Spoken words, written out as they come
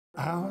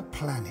Our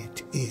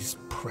planet is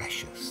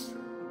precious.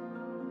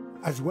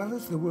 As well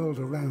as the world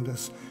around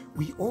us,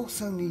 we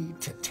also need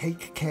to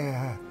take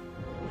care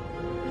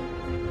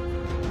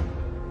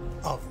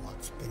of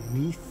what's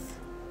beneath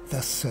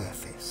the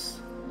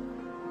surface.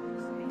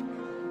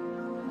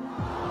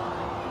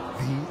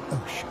 The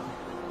ocean.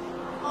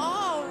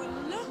 Oh,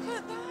 look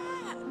at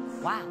that!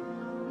 Wow.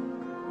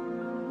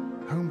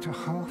 Home to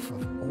half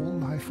of all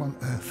life on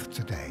Earth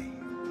today.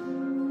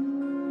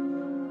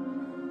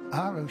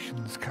 Our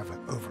oceans cover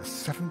over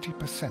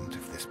 70%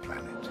 of this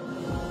planet.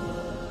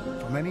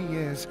 For many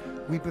years,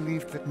 we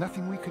believed that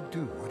nothing we could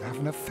do would have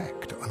an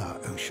effect on our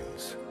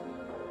oceans.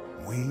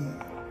 We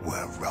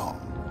were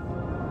wrong.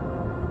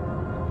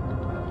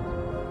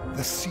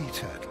 The sea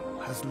turtle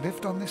has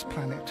lived on this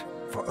planet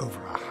for over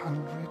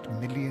 100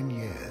 million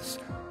years,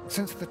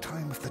 since the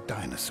time of the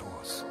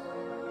dinosaurs.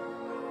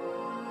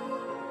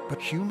 But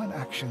human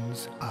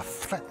actions are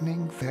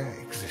threatening their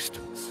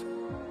existence.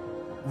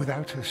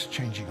 Without us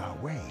changing our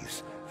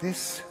ways,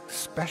 this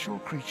special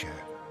creature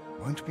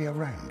won't be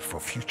around for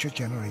future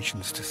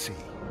generations to see.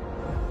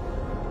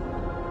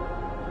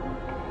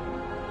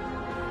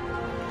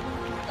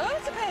 Oh,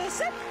 it's a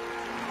person!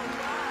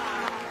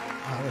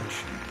 Our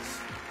oceans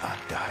are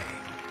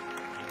dying.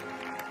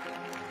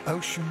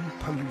 Ocean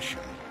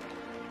pollution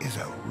is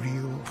a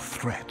real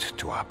threat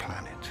to our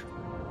planet.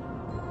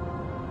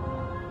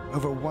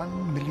 Over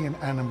 1 million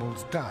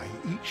animals die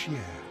each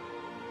year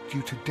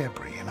due to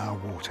debris in our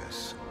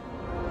waters.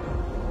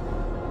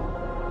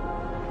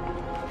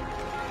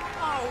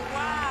 Oh,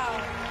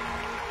 wow!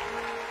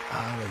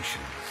 Our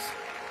oceans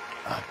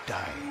are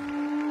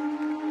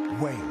dying.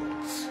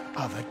 Whales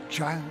are the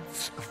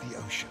giants of the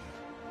ocean.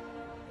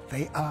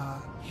 They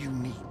are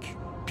unique,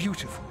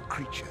 beautiful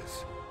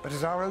creatures. But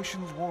as our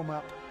oceans warm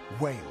up,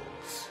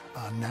 whales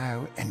are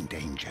now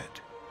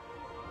endangered.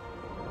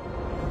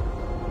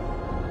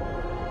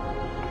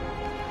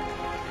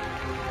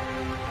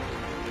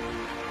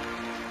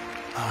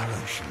 Our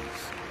oceans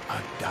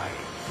are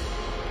dying.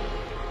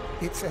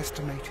 It's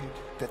estimated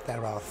that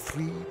there are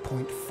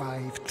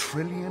 3.5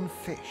 trillion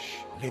fish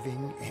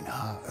living in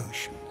our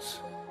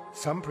oceans.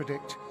 Some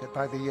predict that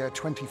by the year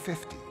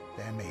 2050,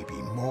 there may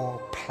be more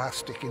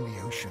plastic in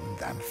the ocean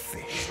than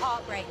fish.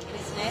 Heartbreaking,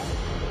 isn't it?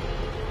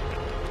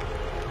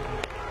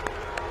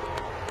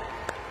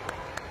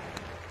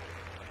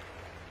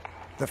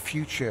 The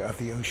future of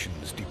the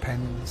oceans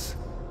depends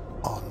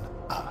on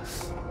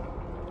us.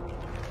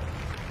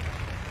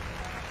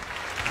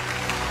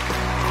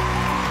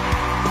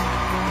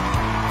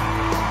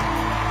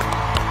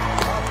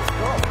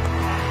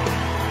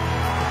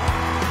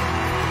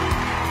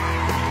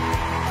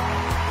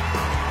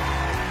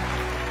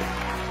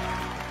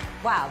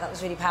 Wow, that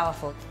was really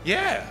powerful.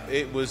 Yeah,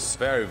 it was a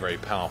very, very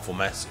powerful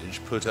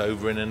message put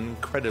over in an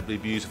incredibly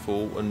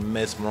beautiful and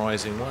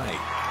mesmerising way.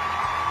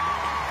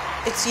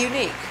 It's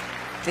unique.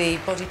 The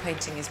body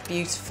painting is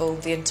beautiful.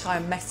 The entire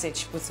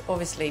message was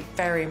obviously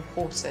very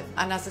important.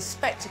 And as a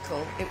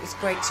spectacle, it was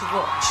great to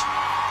watch.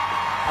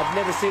 I've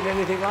never seen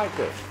anything like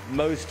this.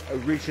 Most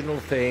original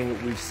thing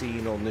we've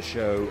seen on the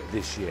show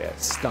this year.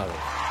 Stunning.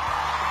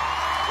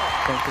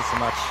 Thank you so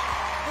much.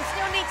 We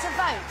still need to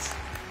vote.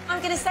 I'm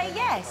going to say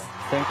yes.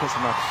 Thank you so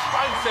much.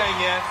 I'm saying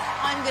yes.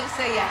 I'm going to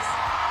say yes.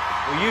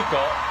 Well, you've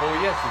got 4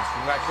 yeses.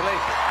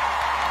 Congratulations.